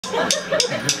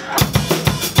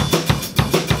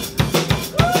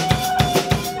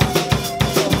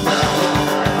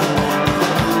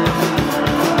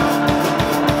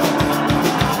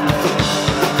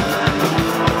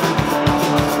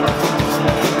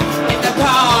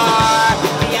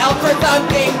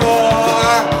Something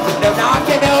more. No knock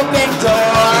and open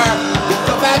door.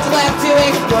 So much left to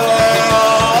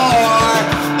explore.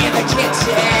 In the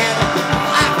kitchen,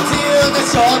 up to the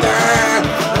shoulder.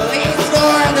 The lead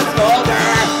store, the smolder.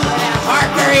 And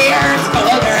Harker here and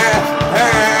scolder.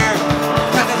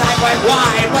 Cause his eye went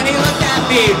wide when he looked at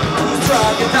me. Too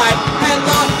strong inside and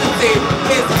lost the seat.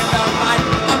 His hands on mine,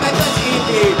 on my fleshy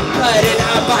knee. Couldn't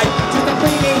abide to the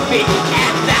bleeding feet.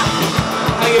 And that's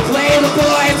how you play the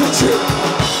boys with truth.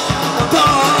 The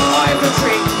boys with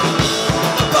treat.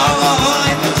 The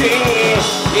boys with treat.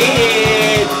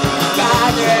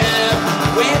 Bothered him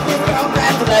with his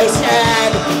girlfriend's lotion.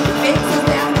 Thinks he's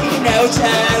down the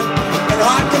notion. And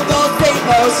on convulsing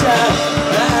motion.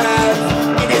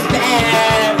 In his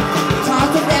bed. He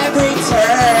talks with every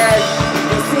turn.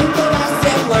 The simple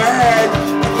lesson learned.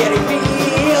 And yet he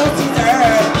feels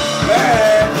deserved.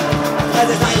 As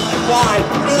his eyes went wide,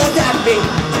 he looked at me.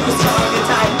 Too strong and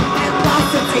tight, and lost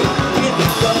the feet. He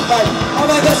didn't so fun. Oh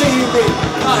my gosh, you read.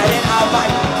 I didn't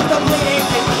outbite. The bleeding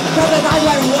feet. Cause his eyes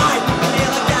went wide, and he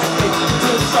looked at me.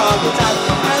 Too strong and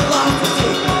tight.